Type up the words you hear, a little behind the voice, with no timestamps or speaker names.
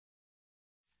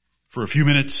For a few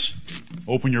minutes,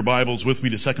 open your Bibles with me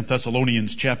to 2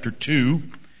 Thessalonians chapter 2,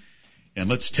 and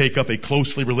let's take up a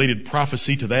closely related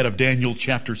prophecy to that of Daniel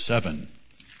chapter 7.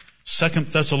 2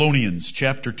 Thessalonians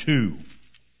chapter 2.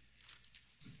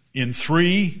 In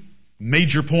three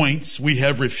major points, we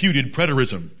have refuted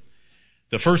preterism.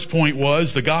 The first point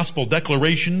was the gospel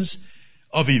declarations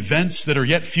of events that are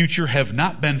yet future have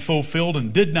not been fulfilled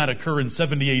and did not occur in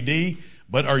 70 AD,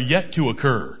 but are yet to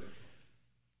occur.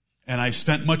 And I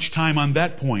spent much time on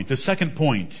that point. The second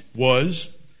point was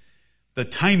the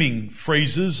timing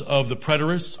phrases of the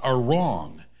preterists are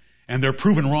wrong. And they're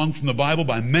proven wrong from the Bible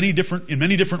in many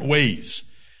different ways.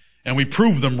 And we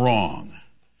prove them wrong.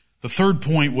 The third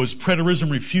point was preterism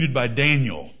refuted by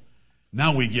Daniel.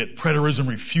 Now we get preterism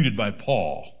refuted by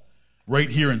Paul. Right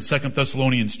here in 2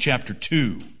 Thessalonians chapter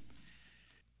 2.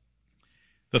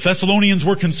 The Thessalonians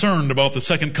were concerned about the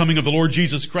second coming of the Lord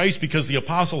Jesus Christ because the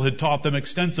apostle had taught them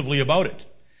extensively about it.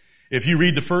 If you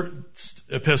read the first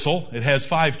epistle, it has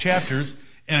 5 chapters,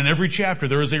 and in every chapter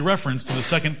there is a reference to the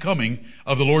second coming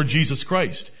of the Lord Jesus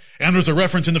Christ. And there's a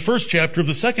reference in the first chapter of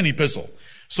the second epistle.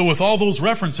 So with all those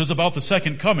references about the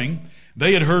second coming,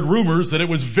 they had heard rumors that it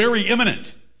was very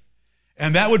imminent.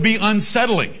 And that would be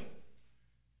unsettling.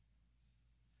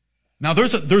 Now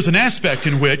there's an aspect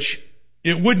in which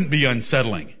it wouldn't be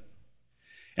unsettling.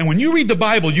 And when you read the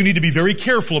Bible, you need to be very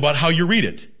careful about how you read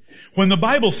it. When the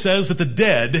Bible says that the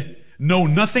dead know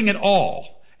nothing at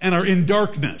all and are in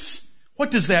darkness,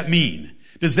 what does that mean?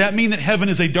 Does that mean that heaven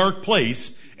is a dark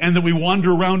place and that we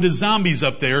wander around as zombies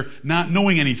up there not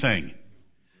knowing anything?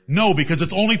 No, because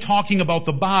it's only talking about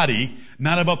the body,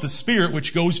 not about the spirit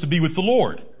which goes to be with the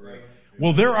Lord. Right.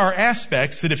 Well, there are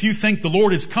aspects that if you think the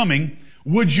Lord is coming,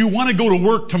 would you want to go to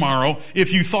work tomorrow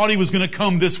if you thought he was going to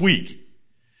come this week?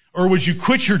 Or would you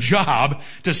quit your job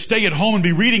to stay at home and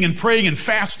be reading and praying and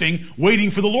fasting,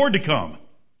 waiting for the Lord to come?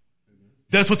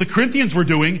 That's what the Corinthians were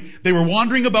doing. They were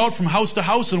wandering about from house to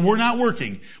house and were not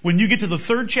working. When you get to the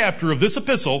 3rd chapter of this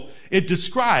epistle, it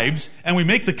describes, and we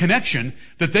make the connection,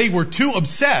 that they were too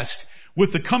obsessed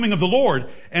with the coming of the Lord.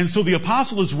 And so the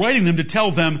apostle is writing them to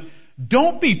tell them,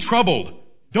 don't be troubled.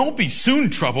 Don't be soon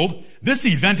troubled. This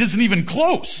event isn't even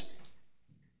close.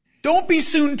 Don't be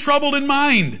soon troubled in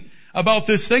mind about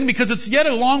this thing because it's yet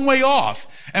a long way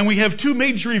off. And we have 2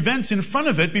 major events in front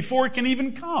of it before it can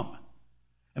even come.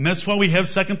 And that's why we have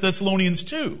 2 Thessalonians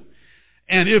 2.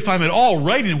 And if I'm at all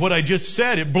right in what I just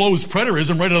said, it blows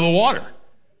preterism right out of the water.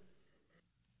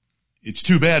 It's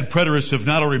too bad preterists have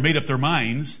not already made up their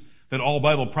minds that all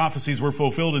Bible prophecies were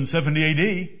fulfilled in 70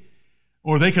 AD.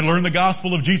 Or they could learn the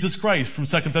gospel of Jesus Christ from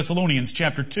 2 Thessalonians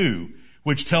chapter 2,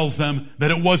 which tells them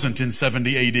that it wasn't in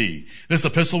 70 AD. This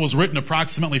epistle was written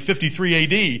approximately 53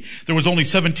 AD. There was only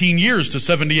 17 years to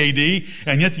 70 AD,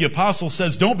 and yet the apostle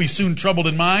says, don't be soon troubled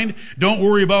in mind. Don't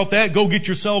worry about that. Go get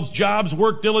yourselves jobs.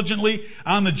 Work diligently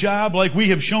on the job like we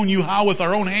have shown you how with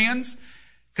our own hands.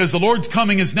 Because the Lord's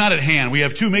coming is not at hand. We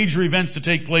have 2 major events to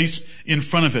take place in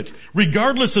front of it.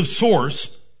 Regardless of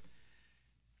source,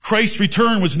 Christ's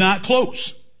return was not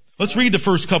close. Let's read the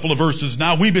first couple of verses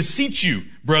now. We beseech you,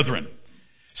 brethren,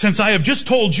 since I have just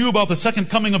told you about the second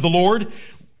coming of the Lord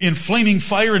in flaming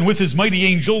fire and with his mighty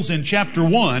angels in chapter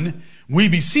 1, we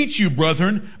beseech you,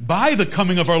 brethren, by the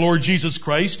coming of our Lord Jesus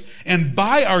Christ and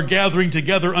by our gathering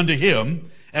together unto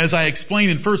him, as I explained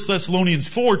in 1 Thessalonians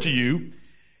 4 to you,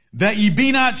 that ye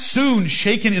be not soon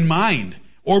shaken in mind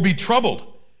or be troubled,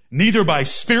 neither by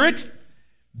spirit.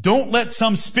 Don't let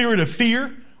some spirit of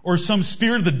fear or some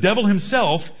spirit of the devil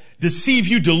himself deceive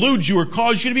you, delude you, or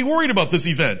cause you to be worried about this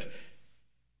event.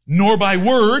 Nor by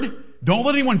word, don't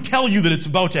let anyone tell you that it's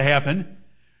about to happen,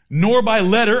 nor by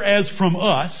letter as from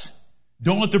us.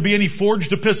 Don't let there be any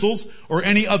forged epistles or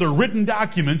any other written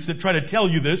documents that try to tell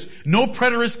you this. No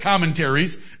preterist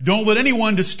commentaries. Don't let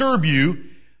anyone disturb you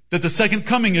that the second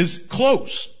coming is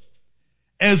close,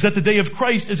 as that the day of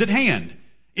Christ is at hand.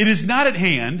 It is not at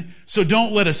hand, so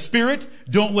don't let a spirit,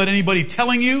 don't let anybody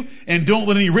telling you, and don't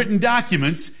let any written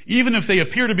documents, even if they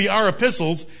appear to be our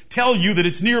epistles, tell you that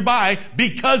it's nearby,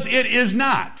 because it is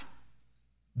not.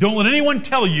 Don't let anyone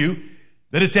tell you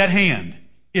that it's at hand.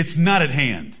 It's not at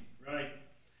hand. Right.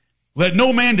 Let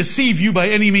no man deceive you by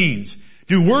any means.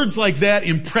 Do words like that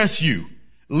impress you?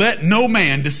 Let no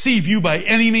man deceive you by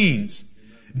any means.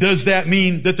 Does that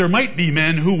mean that there might be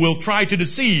men who will try to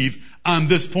deceive on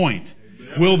this point?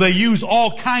 Will they use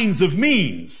all kinds of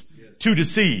means to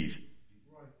deceive?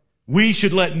 We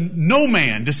should let no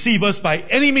man deceive us by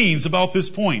any means about this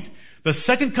point. The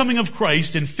second coming of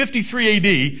Christ in 53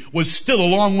 AD was still a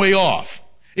long way off.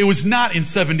 It was not in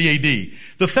 70 AD.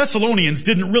 The Thessalonians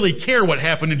didn't really care what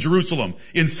happened in Jerusalem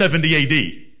in 70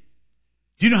 AD.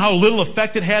 Do you know how little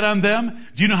effect it had on them?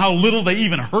 Do you know how little they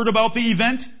even heard about the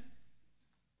event?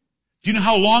 Do you know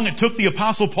how long it took the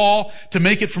Apostle Paul to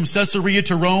make it from Caesarea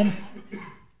to Rome?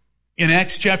 In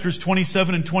Acts chapters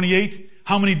 27 and 28,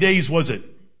 how many days was it?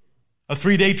 A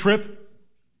 3-day trip?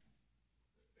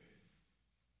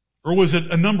 Or was it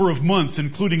a number of months,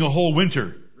 including a whole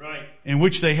winter, in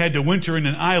which they had to winter in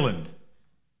an island?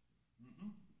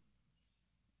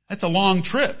 That's a long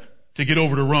trip to get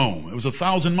over to Rome. It was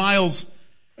 1,000 miles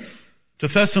to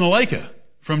Thessalonica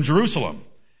from Jerusalem.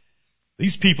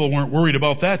 These people weren't worried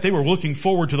about that. They were looking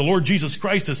forward to the Lord Jesus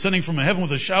Christ ascending from heaven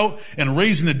with a shout and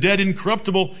raising the dead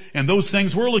incorruptible, and those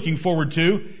things we're looking forward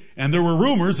to. And there were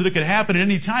rumors that it could happen at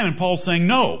any time, and Paul's saying,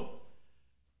 no.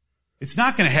 It's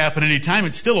not going to happen any time.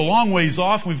 It's still a long ways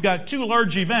off. We've got 2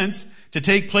 large events to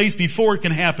take place before it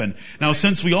can happen. Now,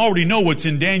 since we already know what's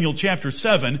in Daniel chapter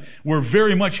 7, we're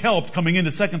very much helped coming into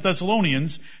 2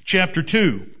 Thessalonians chapter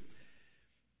 2.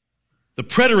 The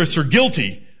preterists are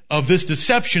guilty of this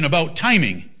deception about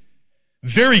timing.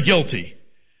 Very guilty.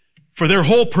 For their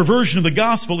whole perversion of the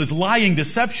gospel is lying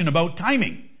deception about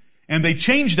timing. And they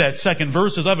changed that second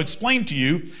verse, as I've explained to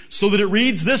you, so that it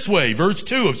reads this way. Verse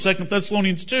 2 of 2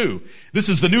 Thessalonians 2. This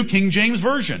is the New King James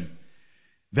Version.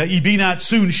 That ye be not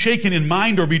soon shaken in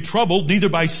mind or be troubled, neither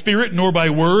by spirit, nor by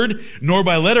word, nor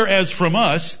by letter as from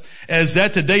us, as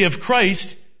that the day of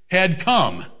Christ had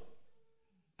come.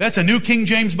 That's a New King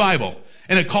James Bible.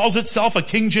 And it calls itself a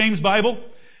King James Bible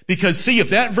because, see,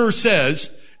 if that verse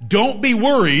says, don't be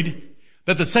worried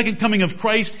that the second coming of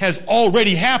Christ has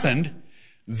already happened,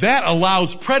 that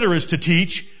allows preterists to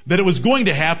teach that it was going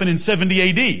to happen in 70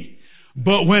 AD.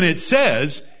 But when it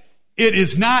says, it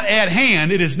is not at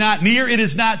hand, it is not near, it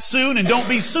is not soon, and don't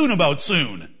be soon about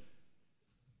soon.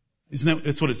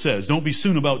 That's what it says. Don't be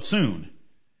soon about soon.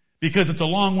 Because it's a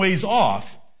long ways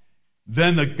off,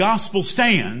 then the gospel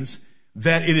stands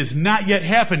that it has not yet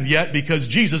happened yet because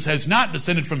Jesus has not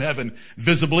descended from heaven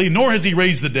visibly, nor has he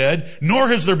raised the dead, nor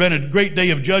has there been a great day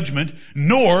of judgment,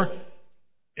 nor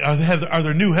are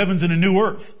there new heavens and a new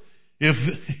earth.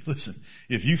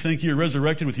 If you think you're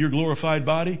resurrected with your glorified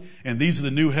body and these are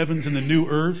the new heavens and the new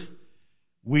earth,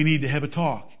 we need to have a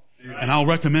talk. Right. And I'll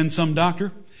recommend some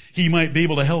doctor. He might be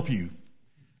able to help you.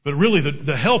 But really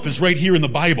the help is right here in the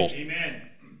Bible. Amen.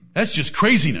 That's just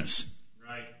craziness.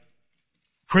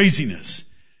 Craziness.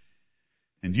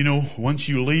 And you know, once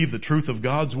you leave the truth of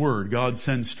God's Word, God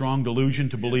sends strong delusion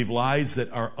to believe lies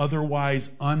that are otherwise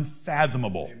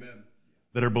unfathomable. Amen.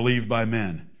 That are believed by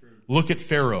men. True. Look at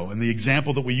Pharaoh and the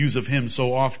example that we use of him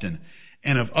so often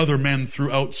and of other men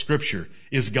throughout Scripture.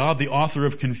 Is God the author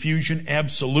of confusion?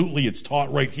 Absolutely. It's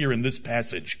taught right here in this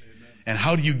passage. Amen. And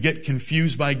how do you get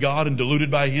confused by God and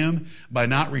deluded by Him? By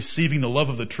not receiving the love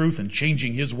of the truth and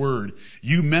changing His Word.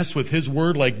 You mess with His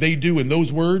Word like they do in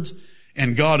those words,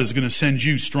 and God is going to send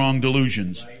you strong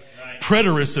delusions. Right.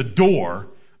 Preterists adore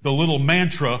the little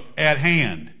mantra at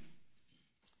hand.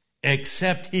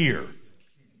 Except here.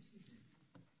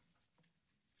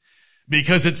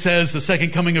 Because it says the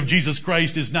second coming of Jesus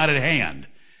Christ is not at hand.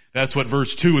 That's what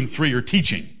verse 2 and 3 are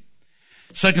teaching.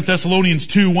 2 Thessalonians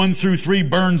 2, 1 through 3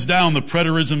 burns down the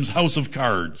preterism's house of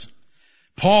cards.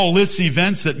 Paul lists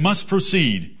events that must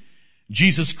precede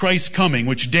Jesus Christ's coming,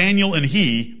 which Daniel and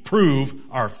he prove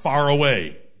are far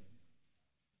away.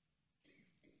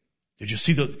 Did you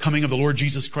see the coming of the Lord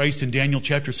Jesus Christ in Daniel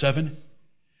chapter 7?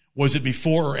 Was it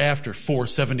before or after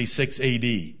 476 AD?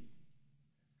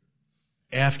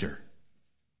 After.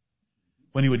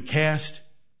 When he would cast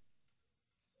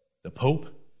the Pope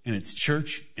and its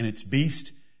church and its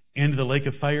beast into the lake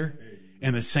of fire,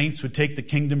 and the saints would take the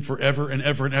kingdom forever and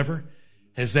ever and ever.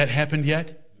 Has that happened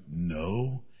yet?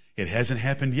 No, it hasn't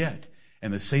happened yet.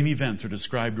 And the same events are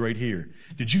described right here.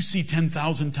 Did you see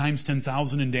 10,000 times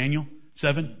 10,000 in Daniel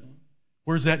 7?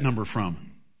 Where's that number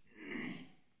from?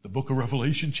 The book of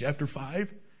Revelation, chapter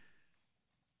 5?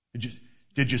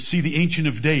 Did you see the Ancient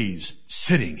of Days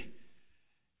sitting?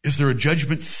 Is there a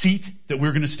judgment seat that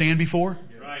we're going to stand before?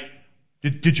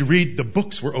 Did you read the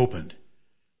books were opened?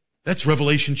 That's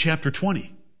Revelation chapter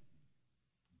 20.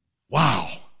 Wow.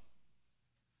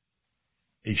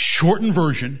 A shortened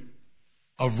version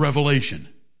of Revelation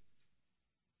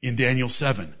in Daniel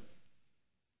 7.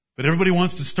 But everybody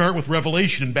wants to start with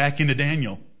Revelation and back into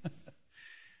Daniel.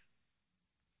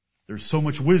 There's so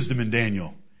much wisdom in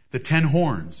Daniel. The 10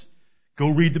 horns.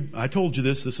 Go read I told you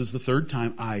this is the third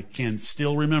time. I can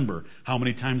still remember how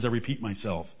many times I repeat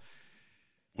myself.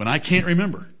 When I can't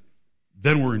remember,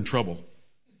 then we're in trouble.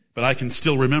 But I can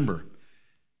still remember.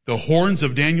 The horns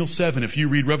of Daniel 7, if you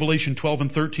read Revelation 12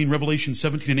 and 13, Revelation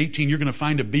 17 and 18, you're going to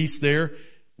find a beast there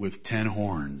with 10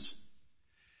 horns.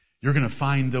 You're going to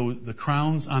find the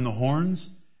crowns on the horns,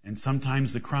 and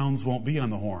sometimes the crowns won't be on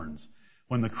the horns.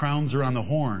 When the crowns are on the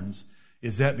horns,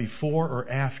 is that before or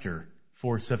after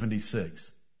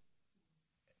 476?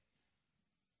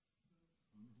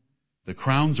 The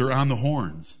crowns are on the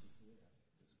horns.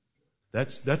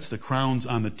 That's the crowns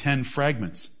on the 10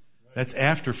 fragments. That's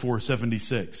after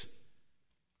 476.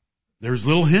 There's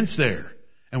little hints there.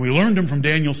 And we learned them from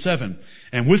Daniel 7.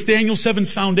 And with Daniel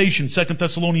 7's foundation, 2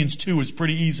 Thessalonians 2 is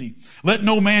pretty easy. Let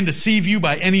no man deceive you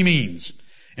by any means.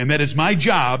 And that is my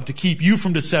job, to keep you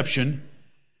from deception.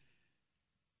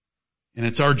 And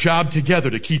it's our job together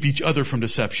to keep each other from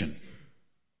deception.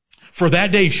 For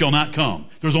that day shall not come.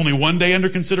 There's only one day under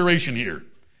consideration here.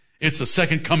 It's the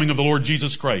second coming of the Lord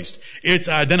Jesus Christ. It's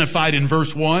identified in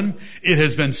verse 1. It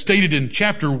has been stated in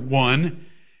chapter 1.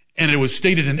 And it was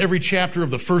stated in every chapter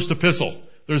of the first epistle.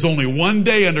 There's only one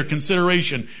day under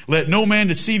consideration. Let no man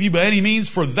deceive you by any means,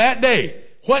 for that day.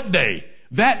 What day?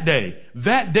 That day.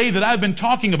 That day that I've been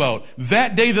talking about.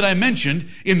 That day that I mentioned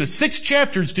in the 6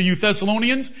 chapters to you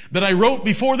Thessalonians that I wrote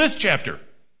before this chapter.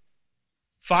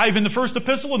 5 in the first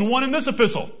epistle and 1 in this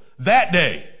epistle. That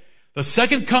day. The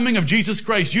second coming of Jesus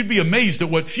Christ. You'd be amazed at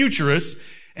what futurists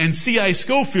and C.I.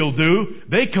 Scofield do.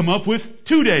 They come up with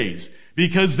 2 days.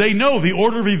 Because they know the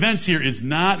order of events here is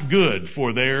not good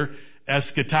for their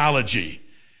eschatology.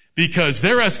 Because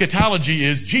their eschatology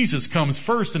is Jesus comes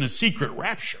first in a secret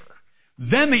rapture.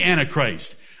 Then the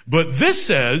Antichrist. But this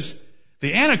says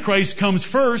the Antichrist comes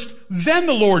first, then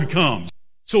the Lord comes.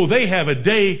 So they have a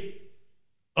day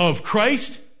of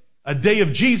Christ, a day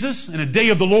of Jesus, and a day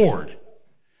of the Lord.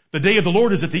 The day of the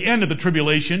Lord is at the end of the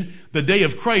tribulation. The day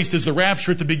of Christ is the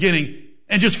rapture at the beginning.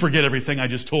 And just forget everything I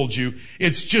just told you.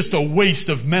 It's just a waste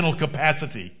of mental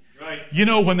capacity. Right. You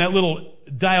know, when that little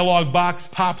dialog box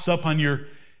pops up on your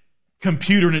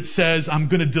computer and it says, I'm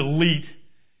going to delete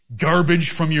garbage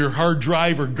from your hard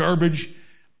drive or garbage,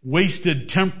 wasted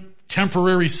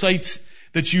temporary sites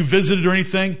that you visited or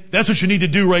anything. That's what you need to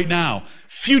do right now.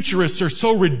 Futurists are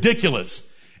so ridiculous.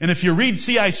 And if you read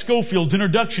C.I. Scofield's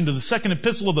introduction to the second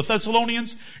epistle of the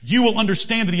Thessalonians, you will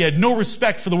understand that he had no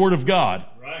respect for the Word of God.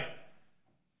 Right.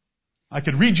 I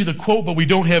could read you the quote, but we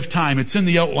don't have time. It's in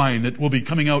the outline that will be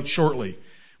coming out shortly.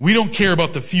 We don't care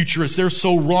about the futurists. They're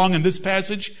so wrong in this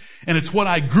passage. And it's what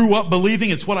I grew up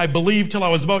believing. It's what I believed till I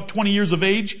was about 20 years of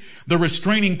age. The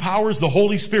restraining power is the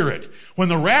Holy Spirit. When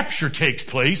the rapture takes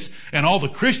place and all the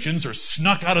Christians are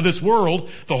snuck out of this world,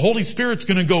 the Holy Spirit's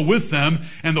going to go with them.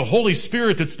 And the Holy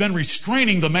Spirit that's been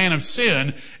restraining the man of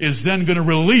sin is then going to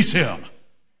release him.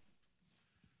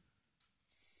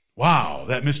 Wow,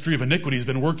 that mystery of iniquity has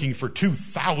been working for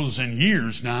 2,000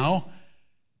 years now.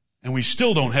 And we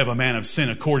still don't have a man of sin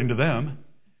according to them.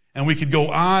 And we could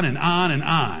go on and on and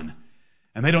on.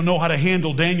 And they don't know how to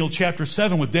handle Daniel chapter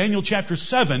 7. With Daniel chapter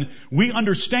 7, we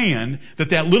understand that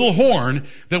that little horn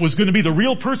that was going to be the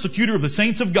real persecutor of the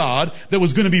saints of God, that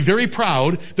was going to be very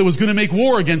proud, that was going to make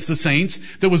war against the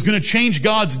saints, that was going to change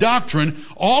God's doctrine,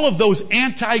 all of those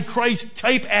Antichrist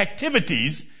type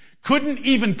activities couldn't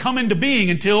even come into being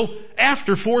until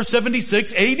after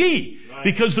 476 AD.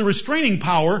 Because the restraining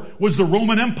power was the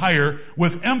Roman Empire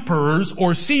with emperors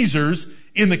or Caesars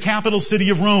in the capital city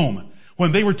of Rome.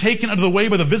 When they were taken out of the way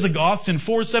by the Visigoths in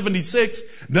 476,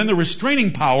 then the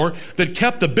restraining power that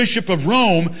kept the Bishop of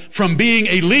Rome from being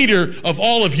a leader of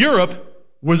all of Europe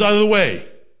was out of the way.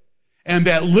 And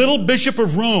that little Bishop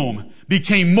of Rome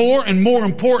became more and more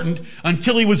important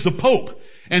until he was the Pope.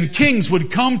 And kings would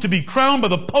come to be crowned by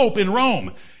the Pope in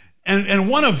Rome. And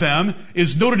one of them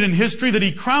is noted in history that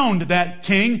he crowned that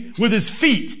king with his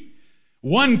feet.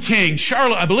 One king,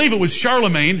 I believe it was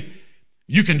Charlemagne.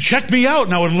 You can check me out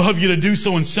and I would love you to do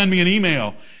so and send me an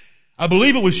email. I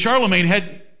believe it was Charlemagne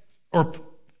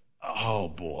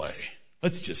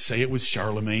let's just say it was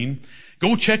Charlemagne.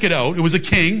 Go check it out. It was a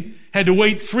king, had to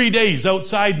wait 3 days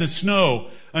outside in the snow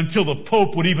until the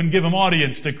Pope would even give him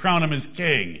audience to crown him as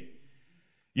king.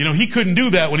 You know, he couldn't do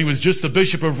that when he was just the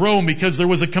Bishop of Rome because there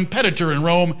was a competitor in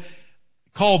Rome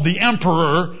called the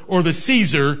Emperor or the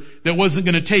Caesar that wasn't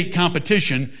going to take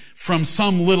competition from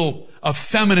some little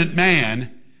effeminate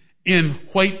man in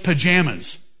white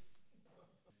pajamas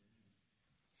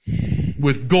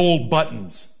with gold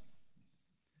buttons.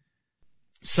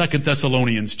 2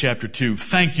 Thessalonians chapter 2.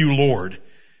 Thank you, Lord.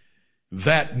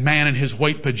 That man in his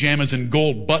white pajamas and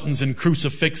gold buttons and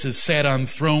crucifixes sat on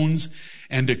thrones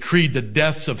and decreed the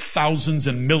deaths of thousands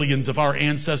and millions of our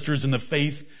ancestors in the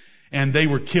faith, and they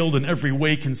were killed in every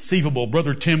way conceivable.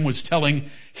 Brother Tim was telling,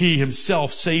 he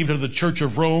himself, saved out of the Church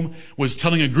of Rome, was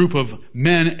telling a group of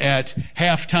men at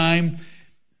halftime,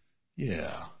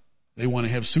 They want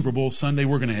to have Super Bowl Sunday.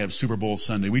 We're going to have Super Bowl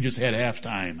Sunday. We just had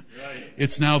halftime. Right.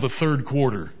 It's now the third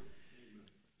quarter.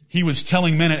 He was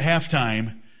telling men at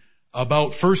halftime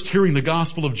about first hearing the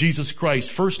gospel of Jesus Christ,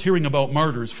 first hearing about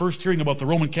martyrs, first hearing about the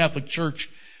Roman Catholic Church,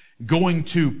 going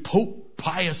to Pope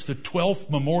Pius XII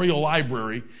Memorial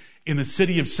Library in the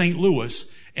city of St. Louis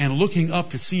and looking up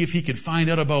to see if he could find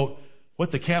out about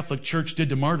what the Catholic Church did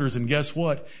to martyrs. And guess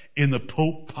what? In the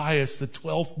Pope Pius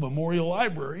XII Memorial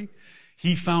Library,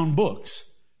 he found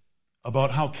books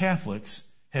about how Catholics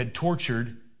had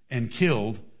tortured and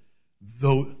killed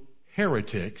the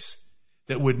heretics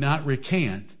that would not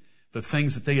recant the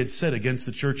things that they had said against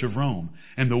the Church of Rome.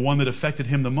 And the one that affected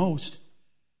him the most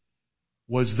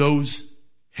was those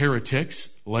heretics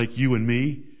like you and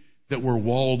me that were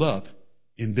walled up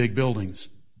in big buildings,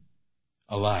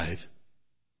 alive.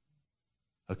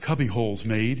 A cubby hole's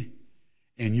made,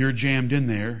 and you're jammed in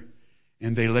there,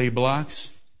 and they lay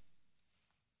blocks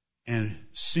and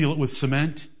seal it with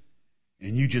cement,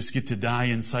 and you just get to die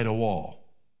inside a wall.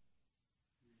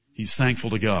 He's thankful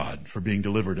to God for being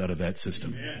delivered out of that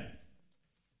system. Amen.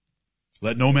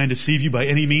 Let no man deceive you by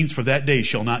any means, for that day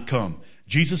shall not come.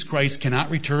 Jesus Christ cannot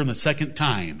return the second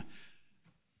time,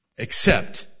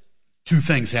 except two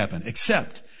things happen.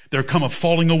 Except there come a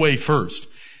falling away first.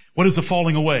 What is a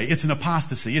falling away? It's an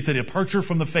apostasy. It's a departure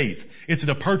from the faith. It's a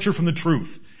departure from the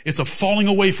truth. It's a falling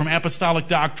away from apostolic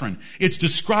doctrine. It's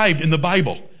described in the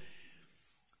Bible.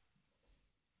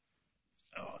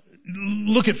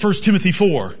 Look at 1 Timothy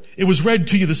 4. It was read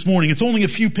to you this morning. It's only a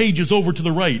few pages over to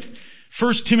the right.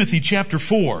 1 Timothy chapter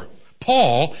 4.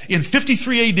 Paul, in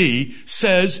 53 AD,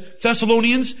 says,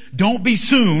 Thessalonians, don't be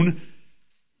soon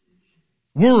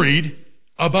worried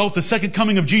about the second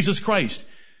coming of Jesus Christ.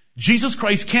 Jesus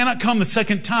Christ cannot come the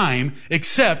second time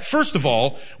except, first of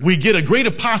all, we get a great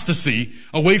apostasy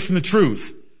away from the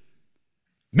truth.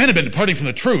 Men have been departing from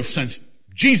the truth since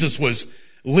Jesus was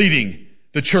leading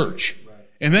the church. Right.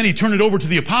 And then he turned it over to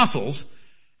the apostles.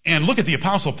 And look at the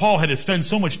apostle Paul had to spend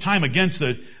so much time against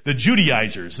the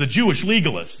Judaizers, the Jewish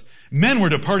legalists. Men were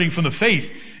departing from the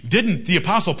faith. Didn't the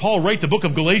apostle Paul write the book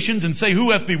of Galatians and say,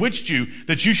 who hath bewitched you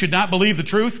that you should not believe the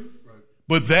truth? Right.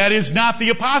 But that is not the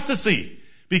apostasy.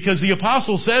 Because the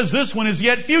apostle says this one is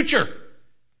yet future.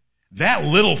 That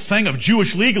little thing of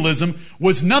Jewish legalism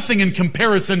was nothing in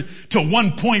comparison to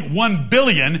 1.1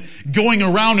 billion going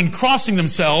around and crossing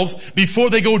themselves before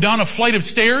they go down a flight of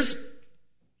stairs.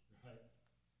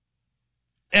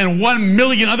 And 1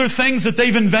 million other things that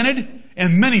they've invented,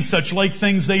 and many such like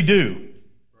things they do.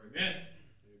 Amen.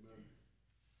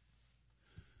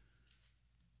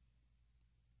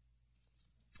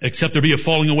 Except there be a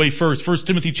falling away first. 1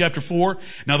 Timothy chapter 4.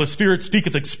 Now the Spirit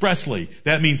speaketh expressly.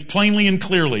 That means plainly and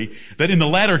clearly that in the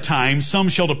latter time some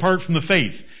shall depart from the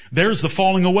faith. There's the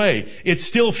falling away. It's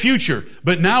still future,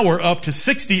 but now we're up to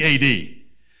 60 AD.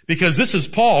 Because this is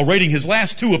Paul writing his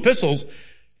last two epistles,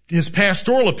 his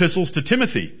pastoral epistles to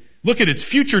Timothy. Look at its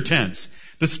future tense.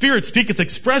 The Spirit speaketh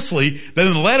expressly that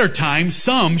in the latter time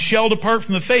some shall depart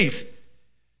from the faith.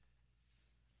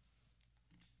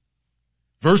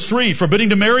 Verse 3, forbidding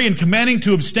to marry and commanding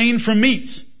to abstain from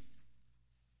meats.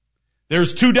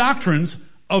 There's two doctrines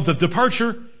of the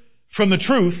departure from the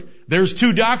truth. There's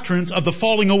two doctrines of the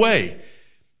falling away.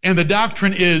 And the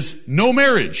doctrine is no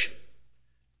marriage.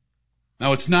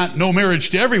 Now it's not no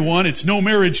marriage to everyone. It's no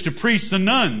marriage to priests and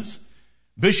nuns,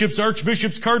 bishops,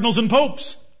 archbishops, cardinals, and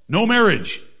popes. No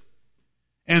marriage.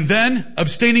 And then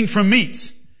abstaining from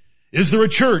meats. Is there a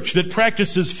church that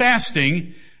practices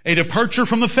fasting, a departure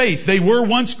from the faith? They were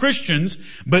once Christians,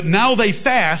 but now they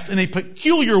fast in a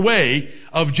peculiar way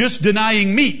of just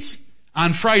denying meats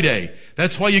on Friday.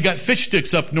 That's why you got fish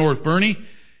sticks up north, Bernie.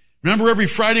 Remember every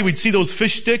Friday we'd see those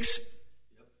fish sticks?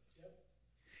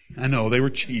 I know, they were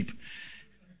cheap.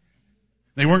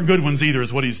 They weren't good ones either,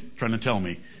 is what he's trying to tell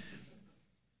me.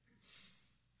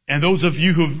 And those of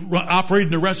you who've operated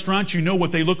in a restaurant, you know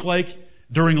what they look like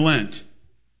during Lent.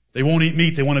 They won't eat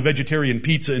meat. They want a vegetarian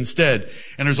pizza instead.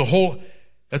 And that's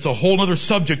a whole other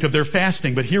subject of their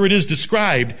fasting. But here it is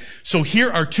described. So here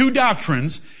are two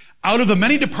doctrines. Out of the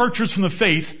many departures from the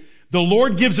faith, the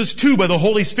Lord gives us two by the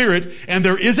Holy Spirit. And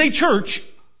there is a church.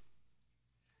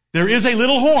 There is a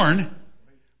little horn.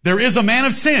 There is a man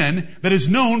of sin that is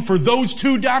known for those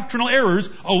two doctrinal errors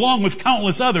along with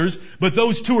countless others. But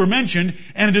those two are mentioned.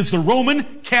 And it is the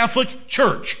Roman Catholic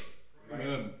Church.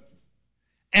 Amen.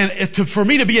 And for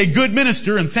me to be a good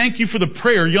minister, and thank you for the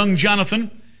prayer, young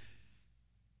Jonathan,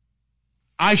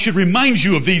 I should remind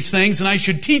you of these things and I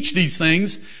should teach these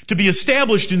things to be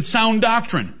established in sound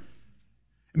doctrine.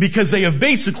 Because they have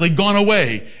basically gone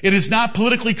away. It is not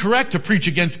politically correct to preach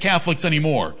against Catholics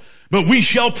anymore. But we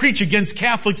shall preach against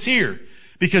Catholics here,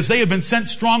 because they have been sent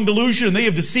strong delusion and they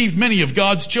have deceived many of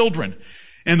God's children.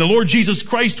 And the Lord Jesus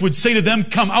Christ would say to them,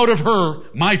 come out of her,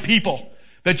 my people,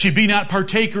 that ye be not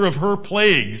partaker of her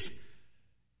plagues.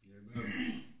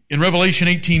 In Revelation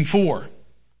 18:4.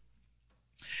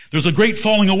 There's a great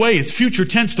falling away. It's future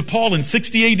tense to Paul in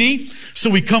 60 AD. So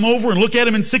we come over and look at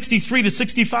him in 63 to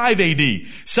 65 AD.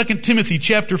 2 Timothy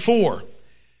chapter 4.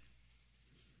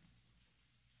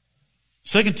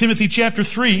 2 Timothy chapter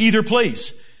 3, either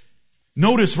place.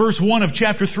 Notice verse 1 of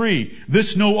chapter 3.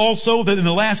 This know also that in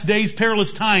the last days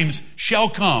perilous times shall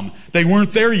come. They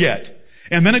weren't there yet.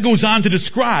 And then it goes on to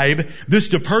describe this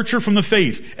departure from the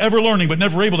faith, ever learning but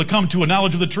never able to come to a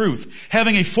knowledge of the truth,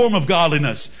 having a form of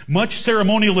godliness, much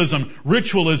ceremonialism,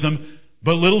 ritualism,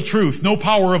 but little truth, no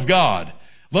power of God,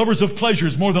 lovers of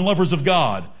pleasures more than lovers of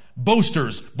God,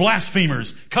 boasters,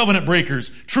 blasphemers, covenant breakers,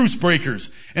 truce breakers.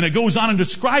 And it goes on and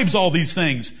describes all these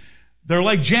things. They're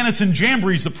like Jannes and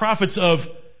Jambres, the prophets of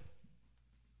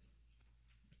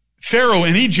Pharaoh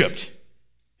in Egypt.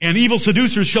 And evil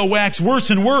seducers shall wax worse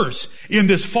and worse in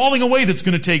this falling away that's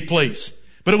going to take place.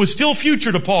 But it was still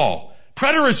future to Paul.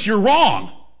 Preterists, you're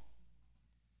wrong.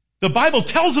 The Bible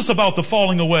tells us about the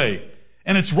falling away.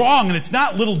 And it's wrong, and it's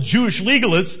not little Jewish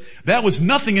legalists. That was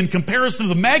nothing in comparison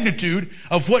to the magnitude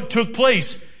of what took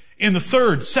place in the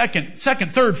 3rd, 2nd,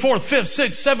 3rd, 4th, 5th,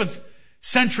 6th, 7th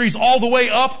centuries, all the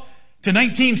way up to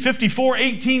 1954,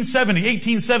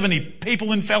 1870,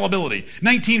 papal infallibility.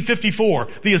 1954,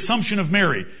 the Assumption of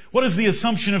Mary. What does the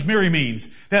Assumption of Mary means?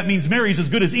 That means Mary's as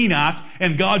good as Enoch,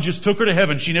 and God just took her to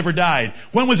heaven. She never died.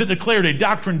 When was it declared a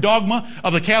doctrine dogma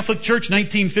of the Catholic Church?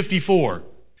 1954.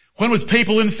 When was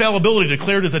papal infallibility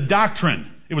declared as a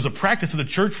doctrine? It was a practice of the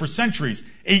church for centuries.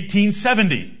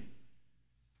 1870.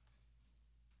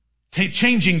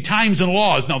 Changing times and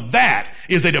laws. Now that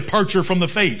is a departure from the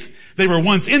faith. They were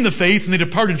once in the faith and they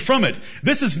departed from it.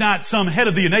 This is not some head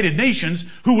of the United Nations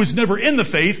who was never in the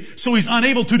faith, so he's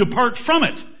unable to depart from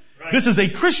it. Right. This is a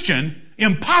Christian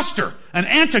imposter, an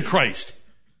antichrist,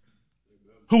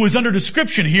 who is under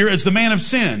description here as the man of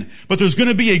sin. But there's going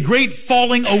to be a great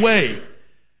falling away.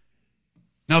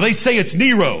 Now they say it's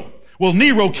Nero. Well,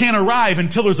 Nero can't arrive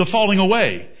until there's a falling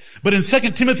away. But in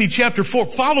 2 Timothy chapter 4,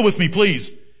 follow with me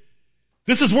please.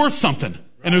 This is worth something,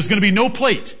 and there's going to be no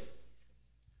plate.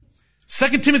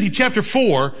 2 Timothy chapter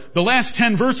 4, the last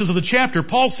 10 verses of the chapter,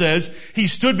 Paul says he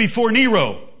stood before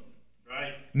Nero.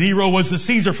 Right. Nero was the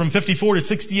Caesar from 54 to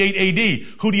 68 AD.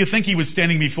 Who do you think he was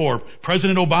standing before?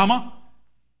 President Obama?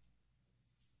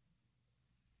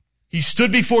 He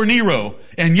stood before Nero,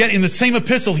 and yet in the same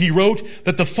epistle he wrote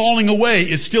that the falling away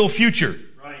is still future.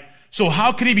 So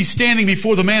how could he be standing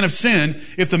before the man of sin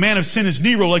if the man of sin is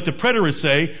Nero, like the preterists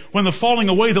say, when the falling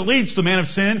away that leads to the man of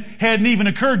sin hadn't even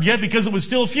occurred yet because it was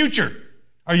still future?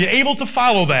 Are you able to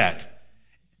follow that?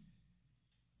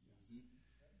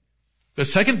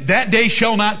 That day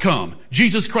shall not come.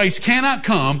 Jesus Christ cannot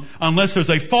come unless there's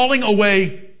a falling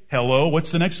away. Hello,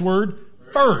 what's the next word?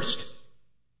 First.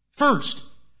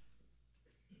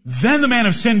 Then the man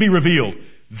of sin be revealed.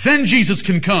 Then Jesus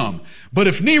can come. But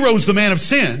if Nero's the man of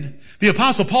sin, the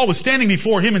Apostle Paul was standing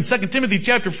before him in 2 Timothy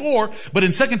chapter 4, but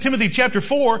in 2 Timothy chapter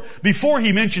 4, before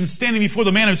he mentions standing before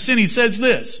the man of sin, he says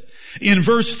this, in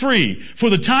verse 3, for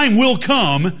the time will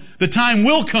come, the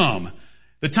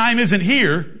time isn't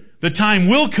here, the time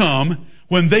will come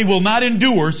when they will not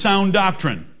endure sound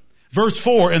doctrine. Verse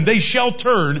 4, and they shall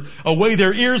turn away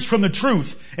their ears from the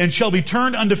truth, and shall be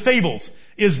turned unto fables.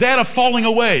 Is that a falling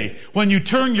away? When you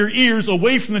turn your ears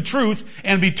away from the truth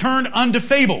and be turned unto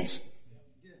fables.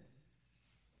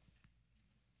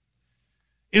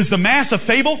 Is the Mass a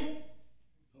fable?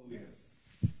 Oh, yes.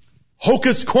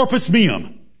 Hocus corpus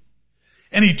meum.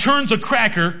 And he turns a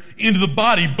cracker into the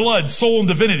body, blood, soul, and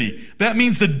divinity. That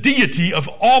means the deity of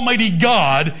Almighty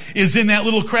God is in that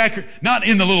little cracker. Not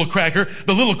in the little cracker.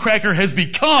 The little cracker has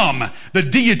become the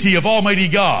deity of Almighty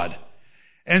God.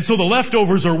 And so the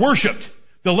leftovers are worshipped.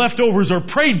 The leftovers are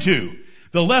prayed to.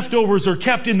 The leftovers are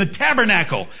kept in the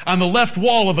tabernacle on the left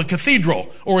wall of a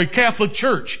cathedral or a Catholic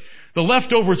church. The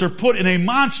leftovers are put in a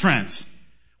monstrance,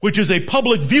 which is a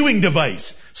public viewing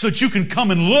device, so that you can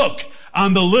come and look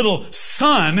on the little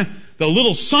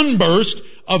sunburst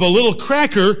of a little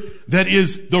cracker that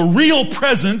is the real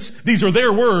presence, these are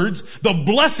their words, the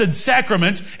blessed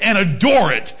sacrament, and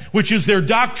adore it, which is their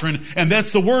doctrine, and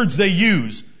that's the words they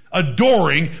use.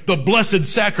 Adoring the blessed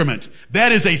sacrament.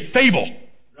 That is a fable.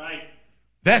 Right.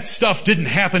 That stuff didn't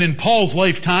happen in Paul's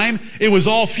lifetime. It was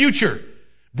all future.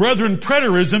 Brethren,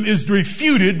 preterism is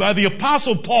refuted by the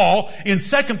Apostle Paul in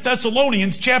 2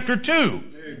 Thessalonians chapter 2.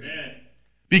 Amen.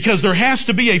 Because there has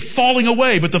to be a falling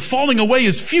away, but the falling away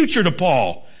is future to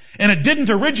Paul. And it didn't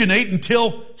originate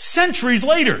until centuries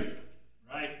later.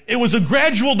 Right. It was a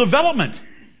gradual development.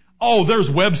 Oh, there's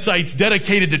websites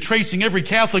dedicated to tracing every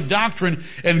Catholic doctrine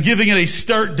and giving it a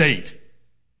start date.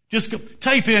 Just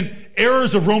type in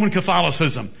errors of Roman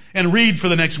Catholicism and read for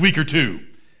the next week or two.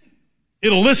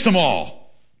 It'll list them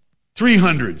all.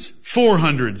 300s,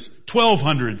 400s,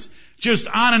 1200s, just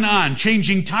on and on,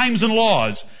 changing times and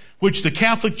laws, which the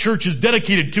Catholic Church is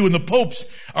dedicated to and the popes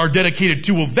are dedicated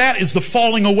to. Well, that is the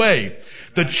falling away.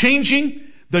 The changing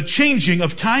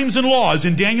of times and laws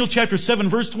in Daniel chapter 7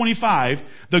 verse 25,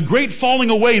 the great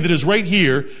falling away that is right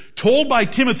here, told by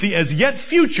Timothy as yet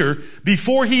future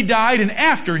before he died and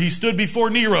after he stood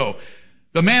before Nero.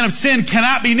 The man of sin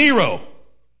cannot be Nero.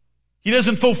 He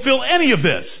doesn't fulfill any of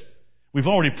this. We've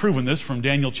already proven this from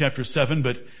Daniel chapter 7,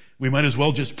 but we might as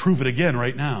well just prove it again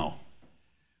right now.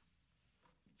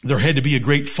 There had to be a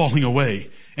great falling away,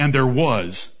 and there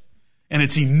was, and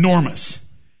it's enormous.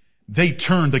 They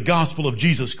turned the gospel of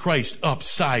Jesus Christ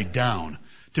upside down.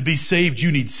 To be saved,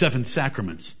 you need 7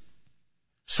 sacraments.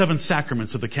 7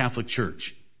 sacraments of the Catholic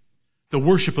Church. The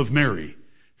worship of Mary,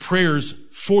 prayers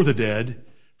for the dead,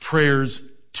 prayers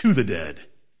to the dead.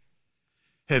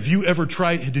 Did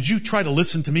you try to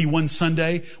listen to me one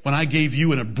Sunday when I gave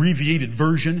you an abbreviated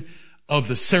version of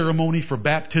the ceremony for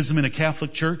baptism in a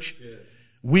Catholic church? Yeah.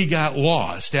 We got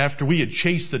lost after we had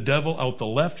chased the devil out the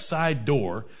left side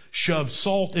door, shoved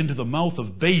salt into the mouth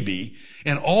of baby,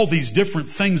 and all these different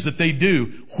things that they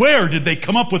do. Where did they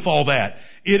come up with all that?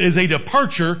 It is a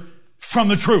departure from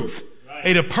the truth. Right.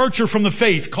 A departure from the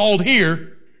faith called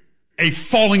here a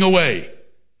falling away.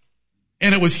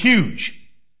 And it was huge.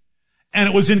 And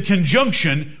it was in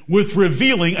conjunction with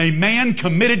revealing a man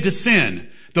committed to sin,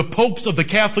 the popes of the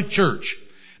Catholic Church.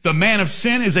 The man of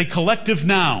sin is a collective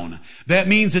noun. That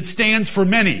means it stands for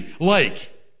many,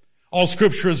 like all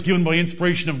scripture is given by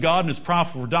inspiration of God and is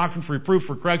profitable for doctrine, for reproof,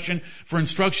 for correction, for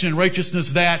instruction in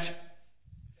righteousness, that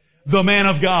the man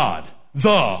of God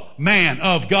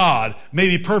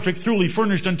may be perfect, thoroughly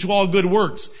furnished unto all good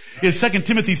works. Is 2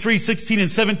 Timothy 3:16 and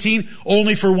 17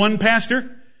 only for one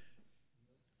pastor?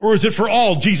 Or is it for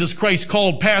all Jesus Christ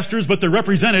called pastors, but they're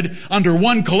represented under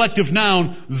one collective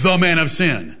noun, the man of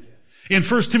sin? In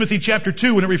 1 Timothy chapter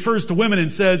 2, when it refers to women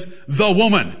and says, the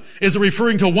woman, is it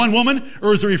referring to one woman,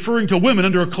 or is it referring to women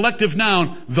under a collective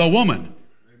noun, the woman?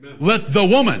 Amen. Let the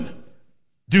woman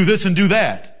do this and do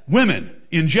that. Women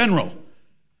in general.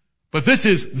 But this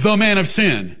is the man of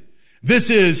sin. This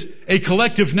is a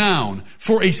collective noun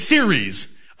for a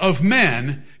series of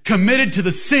men committed to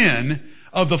the sin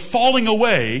of the falling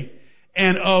away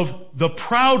and of the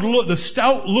proud look, the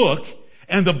stout look,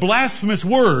 and the blasphemous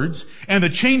words and the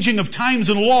changing of times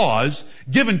and laws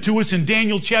given to us in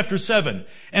Daniel chapter 7.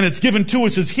 And it's given to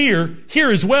us as here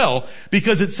as well,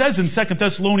 because it says in 2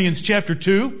 Thessalonians chapter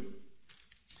 2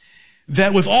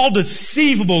 that with all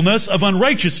deceivableness of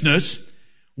unrighteousness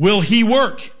will he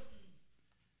work.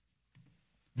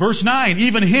 Verse 9,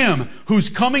 even him whose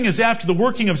coming is after the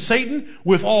working of Satan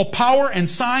with all power and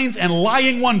signs and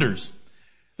lying wonders.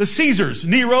 The Caesars,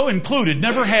 Nero included,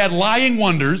 never had lying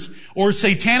wonders or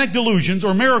satanic delusions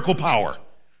or miracle power.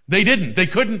 They didn't. They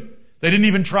couldn't. They didn't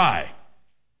even try.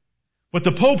 But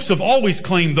the popes have always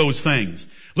claimed those things.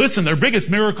 Listen, their biggest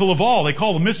miracle of all, they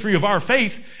call the mystery of our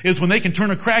faith, is when they can turn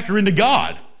a cracker into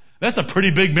God. That's a pretty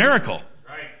big miracle.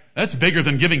 Right. That's bigger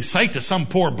than giving sight to some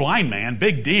poor blind man.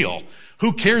 Big deal.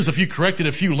 Who cares if you corrected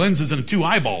a few lenses and 2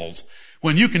 eyeballs?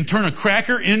 When you can turn a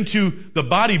cracker into the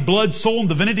body, blood, soul, and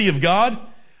divinity of God,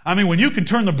 I mean, when you can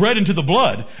turn the bread into the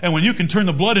blood, and when you can turn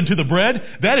the blood into the bread,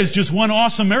 that is just one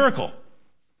awesome miracle.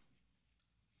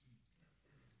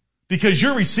 Because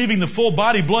you're receiving the full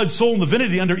body, blood, soul, and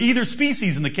divinity under either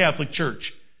species in the Catholic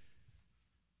Church.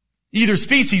 Either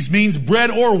species means bread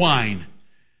or wine.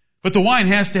 But the wine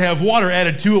has to have water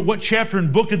added to it. What chapter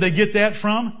and book did they get that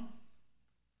from?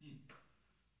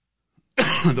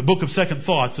 The book of Second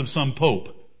Thoughts of some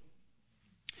pope.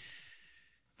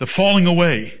 The falling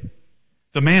away.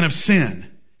 The man of sin.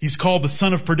 He's called the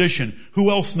son of perdition. Who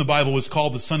else in the Bible was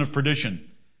called the son of perdition?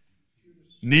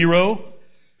 Nero.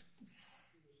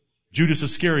 Judas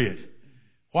Iscariot.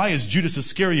 Why is Judas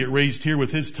Iscariot raised here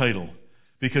with his title?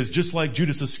 Because just like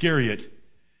Judas Iscariot,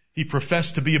 he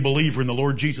professed to be a believer in the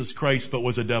Lord Jesus Christ, but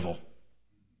was a devil.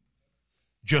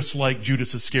 Just like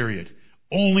Judas Iscariot.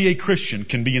 Only a Christian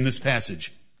can be in this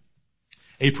passage.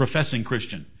 A professing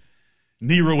Christian.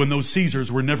 Nero and those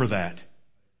Caesars were never that.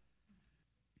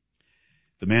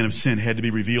 The man of sin had to be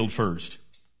revealed first.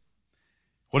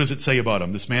 What does it say about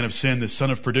him? This man of sin, this son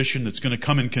of perdition that's going to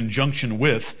come in conjunction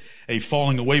with a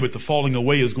falling away, but the falling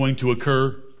away is going to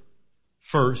occur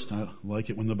first. I like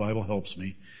it when the Bible helps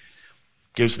me.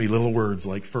 Gives me little words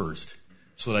like first,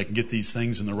 so that I can get these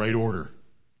things in the right order.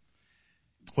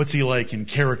 What's he like in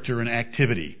character and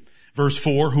activity? Verse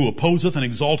 4, who opposeth and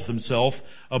exalteth himself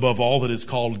above all that is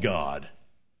called God.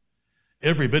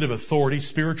 Every bit of authority,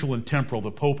 spiritual and temporal, the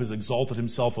Pope has exalted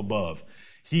himself above.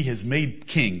 He has made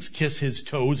kings kiss his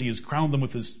toes. He has crowned them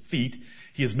with his feet.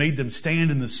 He has made them stand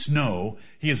in the snow.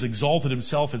 He has exalted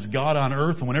himself as God on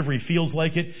earth, and whenever he feels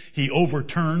like it, he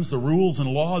overturns the rules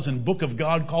and laws and book of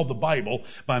God called the Bible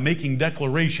by making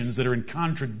declarations that are in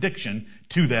contradiction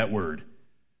to that word.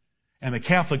 And the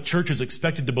Catholic Church is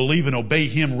expected to believe and obey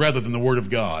him rather than the Word of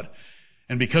God.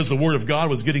 And because the Word of God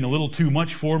was getting a little too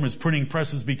much for him as printing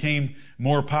presses became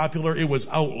more popular, it was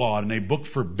outlawed and a book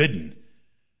forbidden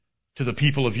to the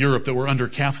people of Europe that were under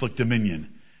Catholic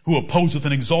dominion, who opposeth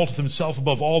and exalteth himself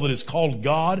above all that is called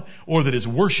God or that is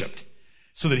worshipped,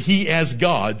 so that he as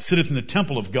God sitteth in the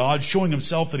temple of God, showing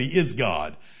himself that he is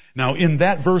God. Now in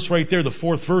that verse right there, the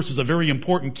fourth verse is a very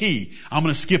important key. I'm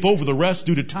going to skip over the rest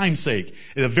due to time's sake.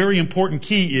 The very important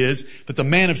key is that the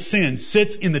man of sin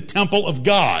sits in the temple of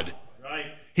God. Right.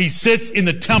 He sits in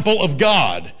the temple of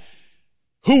God.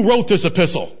 Who wrote this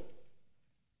epistle?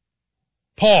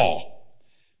 Paul.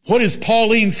 What is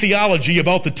Pauline theology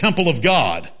about the temple of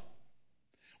God?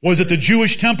 Was it the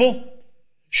Jewish temple?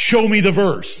 Show me the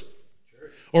verse.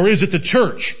 Or is it the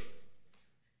church?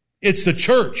 It's the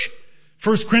church.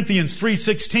 1 Corinthians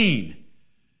 3:16.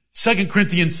 2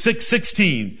 Corinthians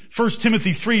 6:16. 1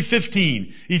 Timothy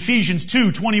 3:15. Ephesians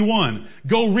 2:21.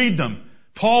 Go read them.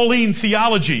 Pauline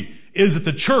theology is that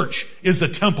the church is the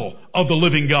temple of the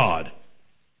living God.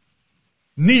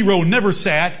 Nero never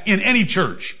sat in any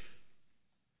church.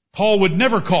 Paul would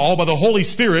never call by the Holy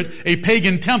Spirit a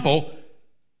pagan temple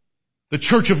the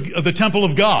church of the temple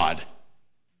of God.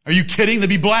 Are you kidding? That'd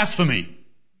be blasphemy.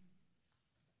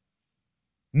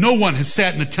 No one has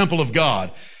sat in the temple of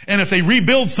God. And if they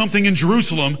rebuild something in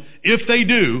Jerusalem, if they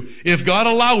do, if God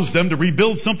allows them to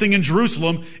rebuild something in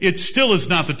Jerusalem, it still is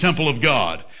not the temple of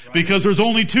God. Right. Because there's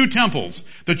only two temples.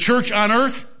 The church on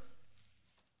earth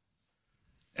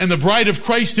and the bride of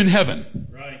Christ in heaven.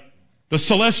 Right. The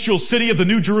celestial city of the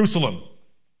New Jerusalem.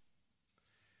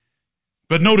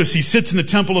 But notice he sits in the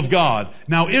temple of God.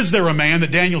 Now is there a man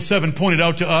that Daniel 7 pointed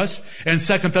out to us, and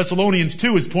 2 Thessalonians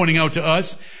 2 is pointing out to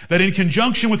us, that in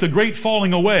conjunction with the great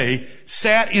falling away,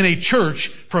 sat in a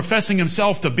church professing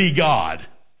himself to be God?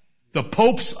 The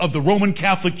popes of the Roman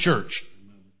Catholic Church.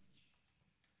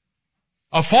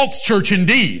 A false church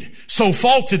indeed. So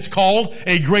false it's called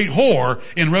a great whore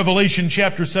in Revelation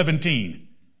chapter 17.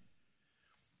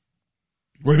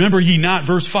 Remember ye not,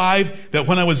 verse 5, that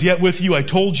when I was yet with you, I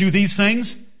told you these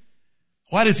things?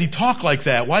 Why does he talk like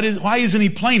that? Why isn't he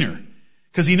plainer?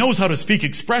 Because he knows how to speak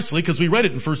expressly, because we read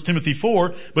it in 1 Timothy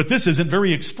 4, but this isn't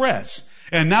very express.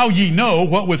 And now ye know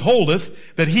what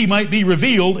withholdeth, that he might be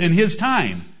revealed in his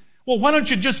time. Well, why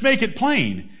don't you just make it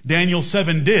plain? Daniel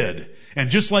 7 did. And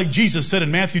just like Jesus said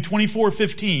in Matthew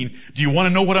 24:15, do you want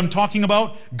to know what I'm talking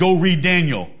about? Go read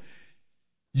Daniel.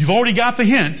 You've already got the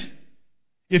hint.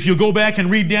 If you go back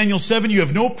and read Daniel 7, you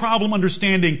have no problem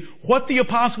understanding what the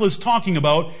apostle is talking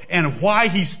about and why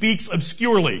he speaks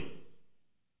obscurely.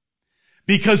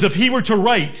 Because if he were to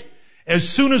write, as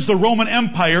soon as the Roman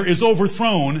Empire is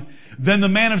overthrown, then the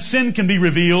man of sin can be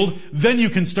revealed, then you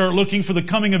can start looking for the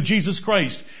coming of Jesus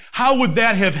Christ. How would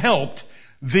that have helped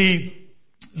the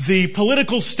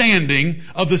political standing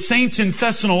of the saints in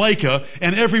Thessalonica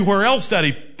and everywhere else that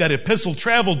epistle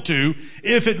traveled to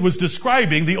if it was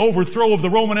describing the overthrow of the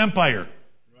Roman Empire?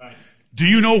 Right. Do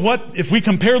you know what? If we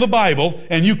compare the Bible,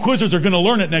 and you quizzers are going to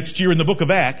learn it next year in the book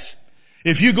of Acts,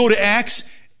 if you go to Acts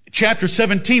chapter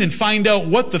 17 and find out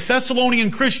what the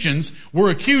Thessalonian Christians were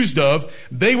accused of,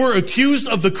 they were accused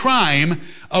of the crime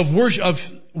of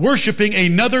worshiping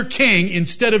another king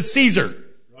instead of Caesar.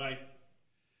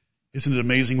 Isn't it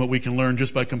amazing what we can learn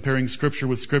just by comparing Scripture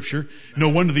with Scripture? No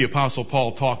wonder the Apostle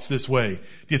Paul talks this way. Do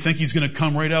you think he's going to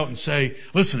come right out and say,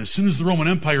 listen, as soon as the Roman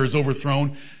Empire is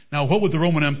overthrown, now what would the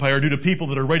Roman Empire do to people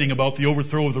that are writing about the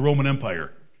overthrow of the Roman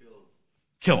Empire?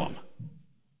 Kill them.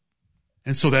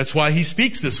 And so that's why he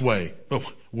speaks this way. But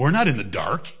we're not in the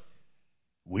dark.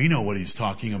 We know what he's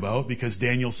talking about because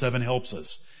Daniel 7 helps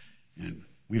us. And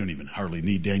we don't even hardly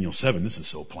need Daniel 7. This is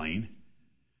so plain.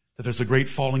 That there's a great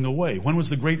falling away. When was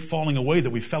the great falling away that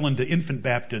we fell into infant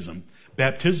baptism,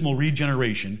 baptismal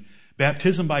regeneration,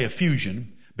 baptism by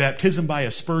effusion, baptism by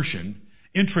aspersion,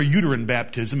 intrauterine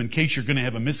baptism in case you're going to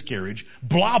have a miscarriage,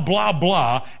 blah, blah,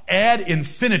 blah, ad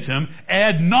infinitum,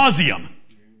 ad nauseum.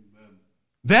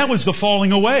 That was the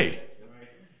falling away.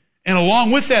 And along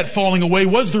with that falling away,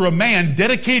 was there a man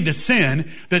dedicated to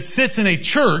sin that sits in a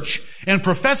church and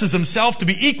professes himself to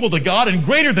be equal to God and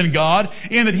greater than God,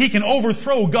 and that he can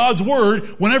overthrow God's word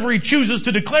whenever he chooses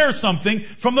to declare something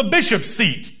from the bishop's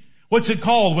seat? What's it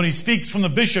called when he speaks from the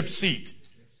bishop's seat?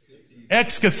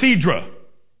 Ex cathedra.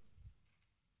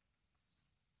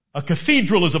 A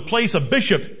cathedral is a place a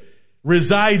bishop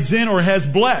resides in or has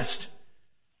blessed,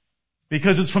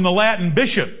 because it's from the Latin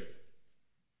bishop.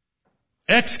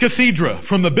 Ex cathedra,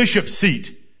 from the bishop's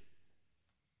seat.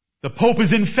 The Pope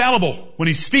is infallible when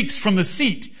he speaks from the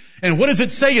seat. And what does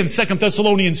it say in 2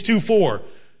 Thessalonians 2:4?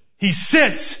 He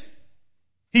sits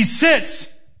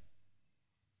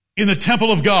in the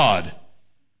temple of God,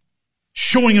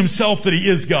 showing himself that he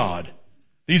is God.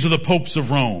 These are the popes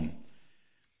of Rome.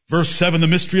 Verse 7, the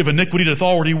mystery of iniquity doth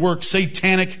already work.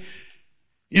 Satanic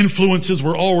influences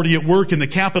were already at work in the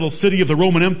capital city of the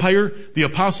Roman Empire. The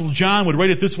Apostle John would write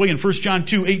it this way in 1 John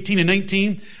 2:18 and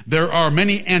 19. There are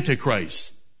many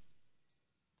antichrists.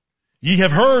 Ye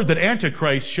have heard that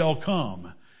Antichrist shall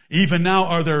come. Even now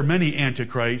are there many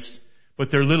antichrists,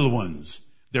 but they're little ones.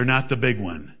 They're not the big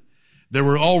one. There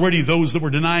were already those that were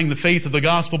denying the faith of the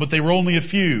gospel, but they were only a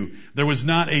few. There was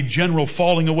not a general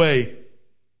falling away,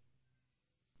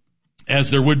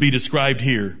 as there would be described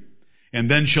here. And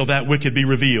then shall that wicked be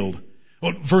revealed.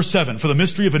 Well, verse 7, for the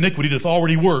mystery of iniquity doth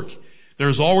already work.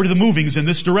 There's already the movings in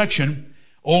this direction.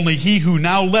 Only he who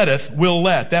now letteth will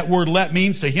let. That word let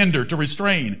means to hinder, to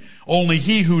restrain. Only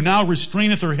he who now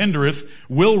restraineth or hindereth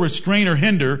will restrain or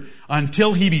hinder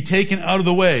until he be taken out of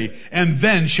the way. And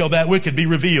then shall that wicked be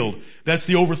revealed. That's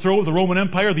the overthrow of the Roman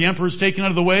Empire. The emperor is taken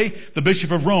out of the way. The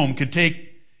Bishop of Rome could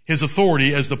take his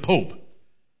authority as the Pope.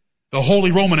 The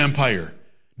Holy Roman Empire.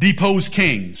 Depose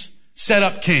kings. Set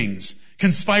up kings,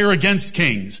 conspire against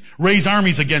kings, raise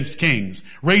armies against kings,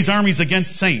 raise armies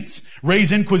against saints,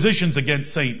 raise inquisitions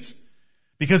against saints.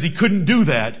 Because he couldn't do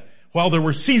that while there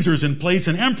were Caesars in place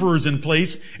and emperors in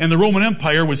place, and the Roman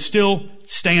Empire was still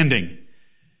standing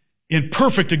in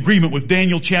perfect agreement with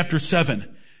Daniel chapter 7.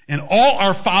 And all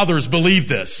our fathers believe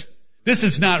this. This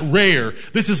is not rare.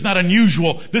 This is not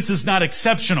unusual. This is not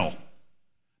exceptional.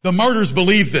 The martyrs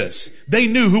believed this. They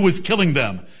knew who was killing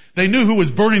them. They knew who was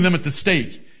burning them at the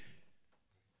stake.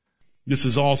 This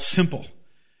is all simple.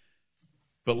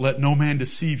 But let no man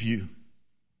deceive you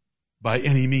by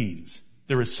any means.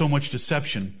 There is so much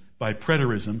deception by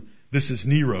preterism. This is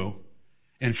Nero.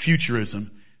 And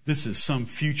futurism. This is some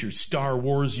future Star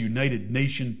Wars, United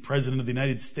Nation, President of the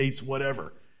United States,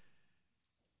 whatever.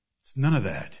 It's none of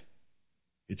that.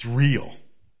 It's real.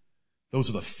 Those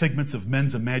are the figments of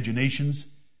men's imaginations.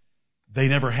 They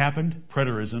never happened,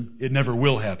 preterism. It never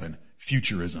will happen,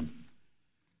 futurism.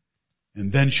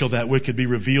 And then shall that wicked be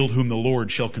revealed, whom the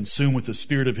Lord shall consume with the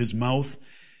spirit of his mouth,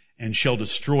 and shall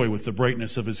destroy with the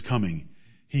brightness of his coming.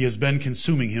 He has been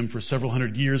consuming him for several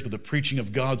hundred years with the preaching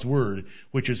of God's word,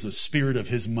 which is the spirit of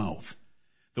his mouth.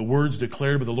 The words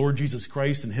declared by the Lord Jesus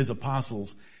Christ and his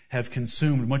apostles have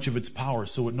consumed much of its power,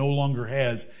 so it no longer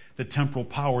has the temporal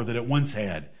power that it once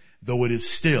had, though it is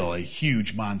still a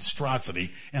huge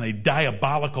monstrosity and a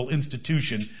diabolical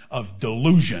institution of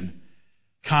delusion,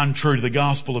 contrary to the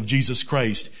gospel of Jesus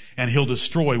Christ, and he'll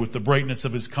destroy with the brightness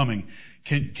of his coming.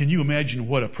 Can you imagine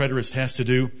what a preterist has to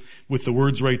do with the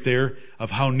words right there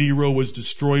of how Nero was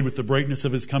destroyed with the brightness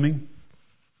of his coming?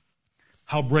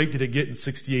 How bright did it get in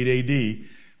 68 AD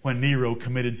when Nero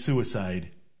committed suicide?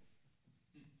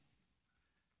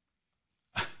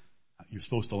 You're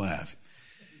supposed to laugh.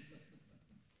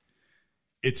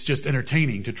 It's just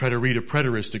entertaining to try to read a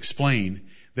preterist explain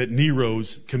that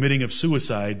Nero's committing of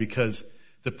suicide because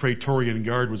the Praetorian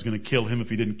Guard was going to kill him if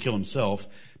he didn't kill himself,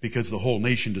 because the whole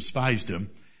nation despised him.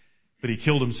 But he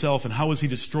killed himself, and how was he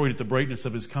destroyed at the brightness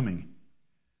of his coming?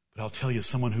 But I'll tell you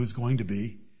someone who's going to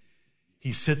be.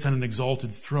 He sits on an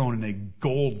exalted throne in a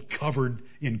gold-covered,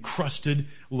 encrusted,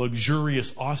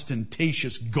 luxurious,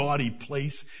 ostentatious, gaudy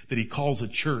place that he calls a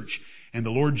church. And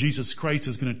the Lord Jesus Christ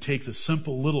is going to take the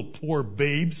simple little poor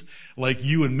babes like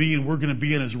you and me, and we're going to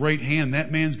be in his right hand.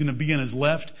 That man's going to be in his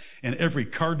left, and every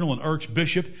cardinal and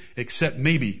archbishop, except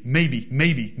maybe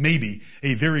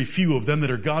a very few of them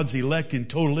that are God's elect in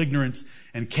total ignorance,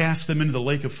 and cast them into the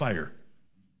lake of fire.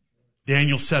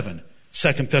 Daniel 7,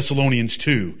 2 Thessalonians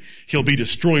 2. He'll be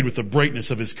destroyed with the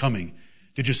brightness of his coming.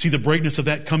 Did you see the brightness of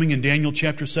that coming in Daniel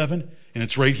chapter 7? And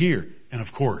it's right here. And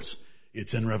of course,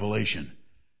 it's in Revelation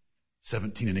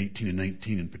 17 and 18 and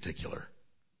 19 in particular.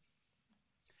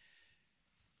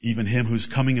 Even him whose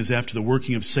coming is after the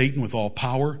working of Satan with all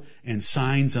power and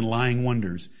signs and lying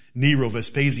wonders. Nero,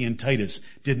 Vespasian, Titus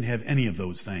didn't have any of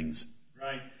those things.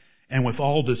 Right. and with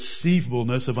all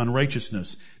deceivableness of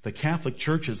unrighteousness. The Catholic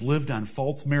Church has lived on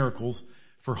false miracles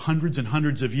for hundreds and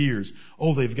hundreds of years.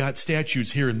 Oh, they've got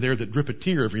statues here and there that drip a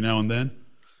tear every now and then.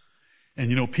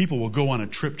 And people will go on a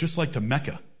trip just like to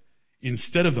Mecca.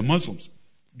 Instead of the Muslims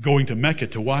going to Mecca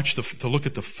to look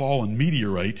at the fallen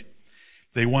meteorite,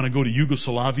 they want to go to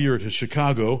Yugoslavia or to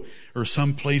Chicago or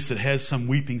some place that has some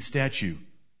weeping statue.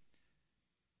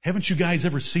 Haven't you guys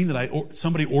ever seen that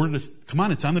somebody ordered come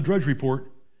on, it's on the Drudge Report.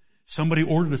 Somebody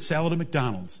ordered a salad at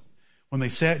McDonald's. When they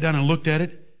sat down and looked at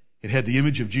it, it had the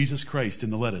image of Jesus Christ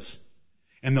in the lettuce.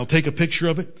 And they'll take a picture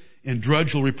of it, and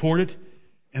Drudge will report it,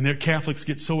 and their Catholics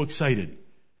get so excited.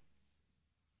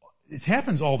 It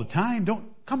happens all the time.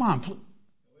 Come on.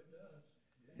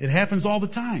 It happens all the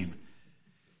time.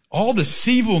 All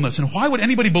deceivableness. And why would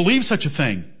anybody believe such a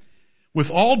thing?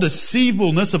 With all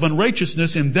deceivableness of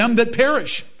unrighteousness in them that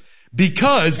perish,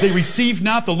 because they received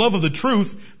not the love of the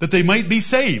truth, that they might be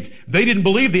saved. They didn't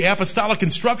believe the apostolic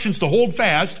instructions to hold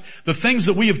fast the things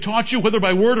that we have taught you, whether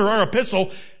by word or our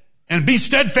epistle, and be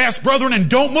steadfast, brethren, and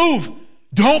don't move.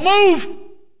 Don't move.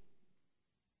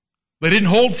 They didn't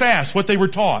hold fast what they were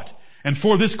taught. And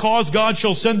for this cause God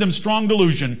shall send them strong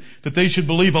delusion, that they should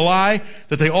believe a lie,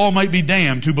 that they all might be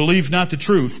damned, who believed not the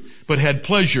truth, but had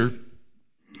pleasure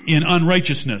in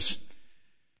unrighteousness.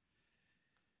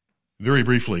 Very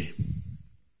briefly,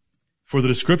 for the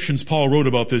descriptions Paul wrote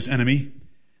about this enemy,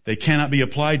 they cannot be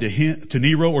applied to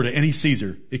Nero or to any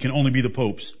Caesar. It can only be the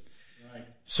popes. Right.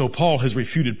 So Paul has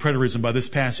refuted preterism by this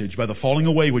passage, by the falling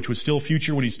away which was still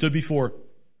future when he stood before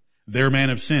their man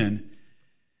of sin.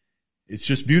 It's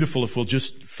just beautiful if we'll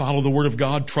just follow the word of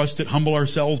God, trust it, humble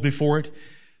ourselves before it.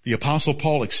 The Apostle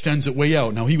Paul extends it way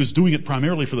out. Now, he was doing it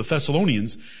primarily for the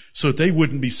Thessalonians so that they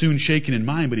wouldn't be soon shaken in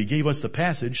mind, but he gave us the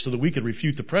passage so that we could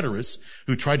refute the preterists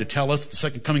who tried to tell us that the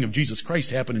second coming of Jesus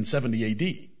Christ happened in 70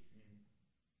 AD.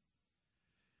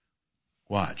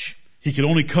 Watch. He could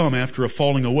only come after a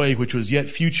falling away which was yet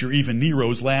future, even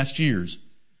Nero's last years,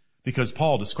 because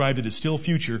Paul described it as still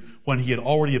future when he had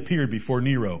already appeared before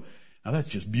Nero. Now, that's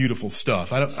just beautiful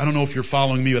stuff. I don't know if you're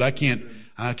following me, but I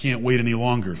can't wait any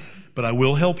longer. But I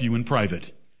will help you in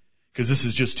private, because this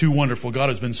is just too wonderful. God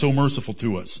has been so merciful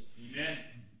to us. Amen.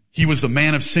 He was the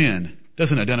man of sin.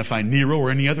 Doesn't identify Nero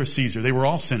or any other Caesar. They were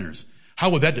all sinners. How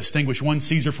would that distinguish one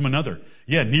Caesar from another?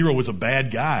 Yeah, Nero was a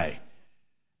bad guy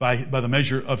by the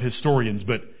measure of historians,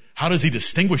 but how does he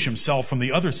distinguish himself from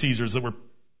the other Caesars that were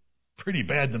pretty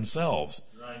bad themselves?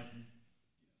 Right.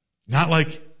 Not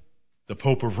like the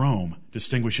Pope of Rome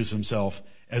distinguishes himself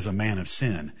as a man of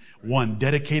sin. One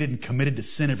dedicated and committed to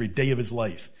sin every day of his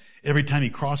life. Every time he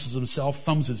crosses himself,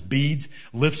 thumbs his beads,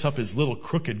 lifts up his little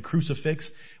crooked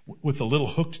crucifix with the little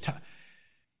hooked top.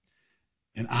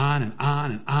 And on and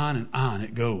on and on and on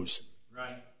it goes.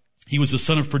 Right. He was the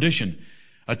son of perdition,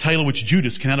 a title which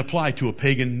Judas cannot apply to a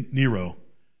pagan Nero.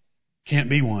 Can't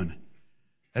be one.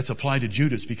 That's applied to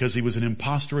Judas because he was an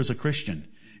impostor as a Christian.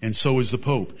 And so is the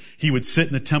Pope. He would sit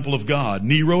in the temple of God.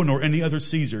 Nero nor any other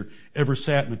Caesar ever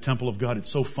sat in the temple of God. It's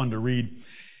so fun to read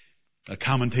a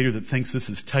commentator that thinks this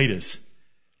is Titus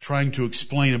trying to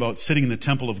explain about sitting in the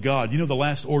temple of God. You know the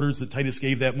last orders that Titus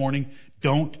gave that morning?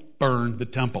 Don't burn the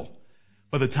temple.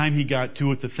 By the time he got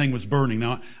to it, the thing was burning.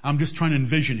 Now, I'm just trying to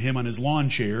envision him on his lawn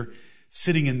chair,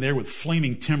 sitting in there with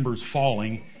flaming timbers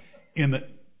falling in the...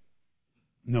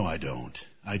 No, I don't.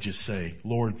 I just say,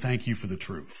 Lord, thank you for the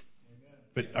truth.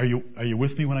 But are you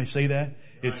with me when I say that?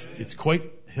 It's quite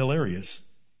hilarious.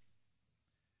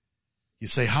 You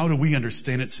say, how do we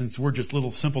understand it since we're just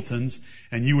little simpletons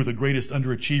and you were the greatest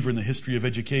underachiever in the history of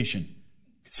education?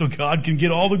 So God can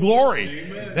get all the glory.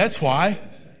 Amen. That's why.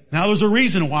 Now there's a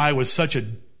reason why I was such a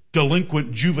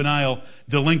juvenile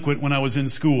delinquent when I was in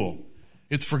school.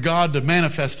 It's for God to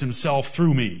manifest himself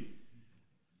through me.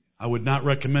 I would not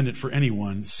recommend it for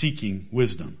anyone seeking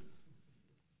wisdom.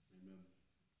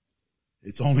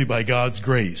 It's only by God's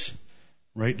grace.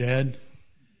 Right, Dad?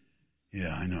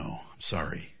 Yeah, I know. I'm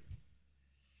sorry.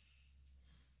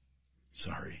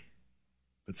 Sorry.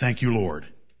 But thank you, Lord.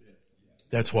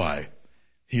 That's why.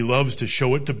 He loves to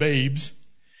show it to babes.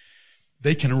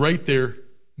 They can write their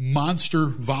monster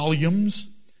volumes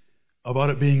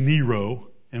about it being Nero,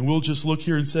 and we'll just look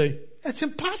here and say, that's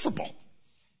impossible.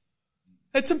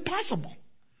 That's impossible.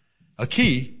 A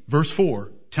key, verse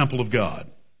 4, temple of God.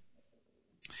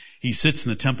 He sits in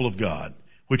the temple of God,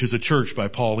 which is a church by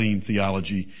Pauline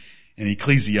theology and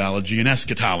ecclesiology and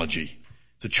eschatology.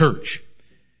 It's a church.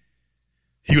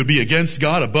 He would be against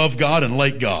God, above God, and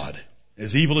like God.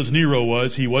 As evil as Nero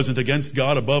was, he wasn't against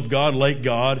God, above God, like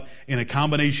God, in a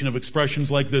combination of expressions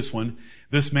like this one.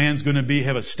 This man's going to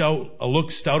have a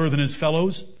look stouter than his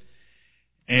fellows.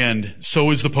 And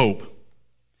so is the Pope.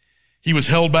 He was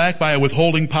held back by a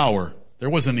withholding power. There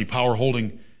wasn't any power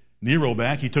holding Nero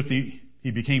back.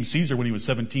 He became Caesar when he was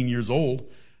 17 years old.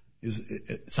 Does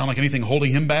it sound like anything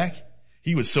holding him back?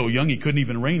 He was so young he couldn't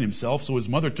even reign himself, so his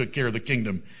mother took care of the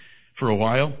kingdom for a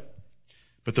while.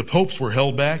 But the popes were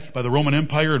held back by the Roman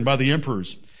Empire and by the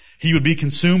emperors. He would be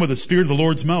consumed by the spirit of the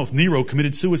Lord's mouth. Nero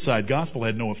committed suicide. Gospel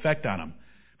had no effect on him.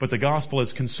 But the gospel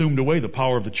has consumed away the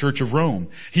power of the Church of Rome.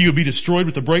 He would be destroyed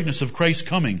with the brightness of Christ's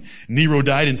coming. Nero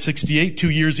died in 68,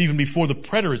 2 years even before the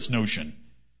preterist notion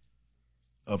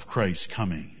of Christ's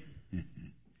coming.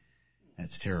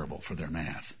 That's terrible for their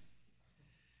math.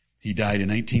 He died in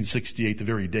 1968. The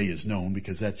very day is known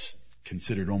because that's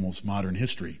considered almost modern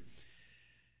history.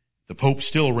 The popes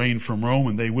still reign from Rome,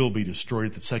 and they will be destroyed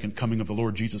at the second coming of the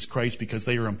Lord Jesus Christ because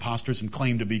they are impostors and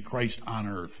claim to be Christ on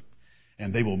earth.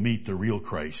 And they will meet the real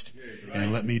Christ.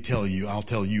 And let me tell you, I'll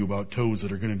tell you about toes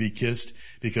that are going to be kissed,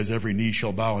 because every knee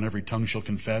shall bow and every tongue shall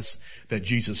confess that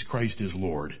Jesus Christ is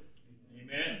Lord.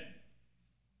 Amen.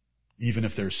 Even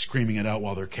if they're screaming it out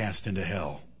while they're cast into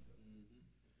hell.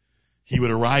 He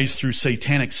would arise through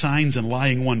satanic signs and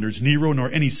lying wonders. Nero nor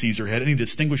any Caesar had any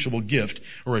distinguishable gift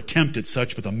or attempt at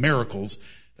such, but the miracles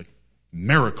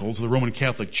of the Roman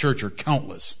Catholic Church are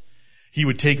countless. He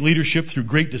would take leadership through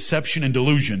great deception and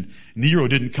delusion. Nero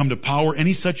didn't come to power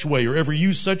any such way or ever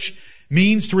use such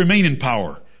means to remain in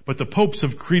power. But the popes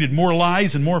have created more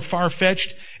lies and more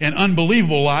far-fetched and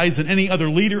unbelievable lies than any other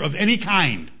leader of any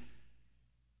kind.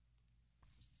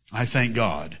 I thank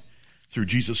God, through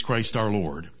Jesus Christ our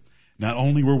Lord, not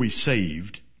only were we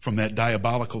saved from that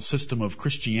diabolical system of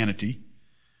Christianity,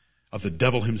 of the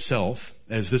devil himself,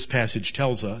 as this passage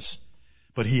tells us,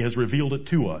 but he has revealed it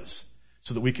to us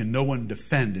so that we can know and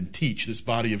defend and teach this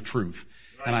body of truth.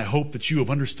 Right. And I hope that you have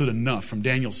understood enough from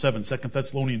Daniel 7, 2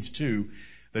 Thessalonians 2,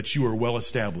 that you are well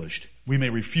established. We may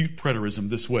refute preterism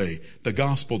this way. The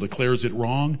gospel declares it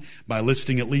wrong by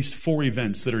listing at least 4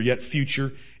 events that are yet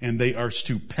future, and they are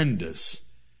stupendous,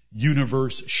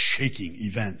 universe-shaking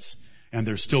events. And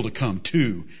they're still to come.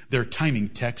 2, their timing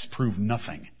texts prove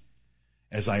nothing.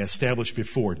 As I established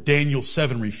before, Daniel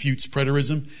 7 refutes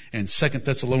preterism, and 2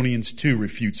 Thessalonians 2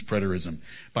 refutes preterism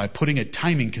by putting a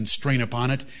timing constraint upon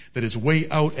it that is way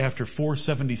out after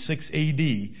 476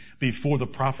 AD before the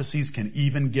prophecies can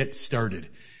even get started.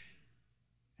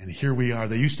 And here we are.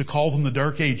 They used to call them the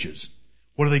Dark Ages.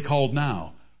 What are they called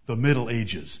now? The Middle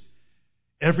Ages.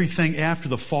 Everything after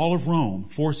the fall of Rome,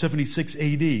 476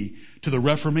 AD, to the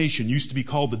Reformation used to be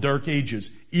called the Dark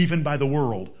Ages, even by the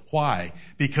world. Why?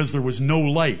 Because there was no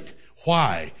light.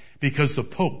 Why? Because the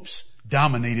popes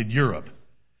dominated Europe.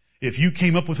 If you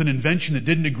came up with an invention that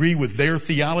didn't agree with their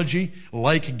theology,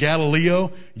 like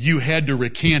Galileo, you had to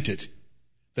recant it.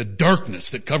 The darkness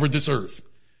that covered this earth.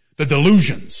 The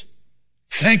delusions.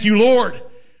 Thank you, Lord.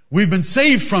 We've been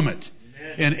saved from it.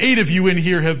 Amen. And 8 of you in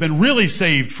here have been really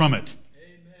saved from it.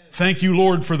 Thank you,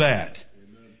 Lord, for that.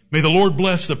 Amen. May the Lord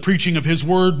bless the preaching of His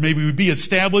Word. May we be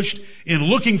established in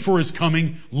looking for His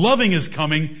coming, loving His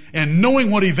coming, and knowing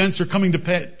what events are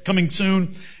coming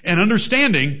soon, and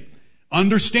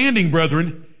understanding,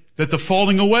 brethren, that the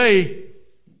falling away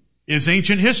is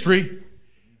ancient history,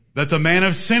 that the man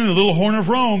of sin and the little horn of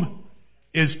Rome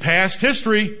is past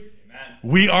history. Amen.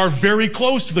 We are very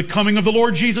close to the coming of the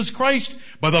Lord Jesus Christ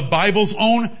by the Bible's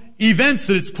own events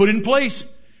that it's put in place.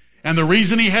 And the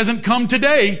reason He hasn't come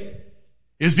today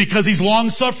is because He's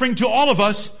long-suffering to all of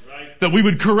us, right, that we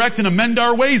would correct and amend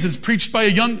our ways, as prayed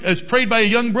by a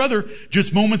young brother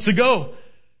just moments ago.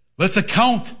 Let's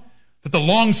account that the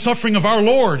long-suffering of our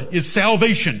Lord is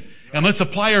salvation. Right. And let's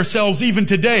apply ourselves even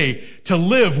today to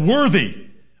live worthy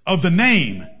of the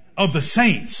name of the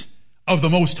saints of the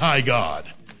Most High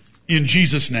God. In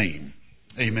Jesus' name,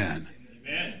 amen.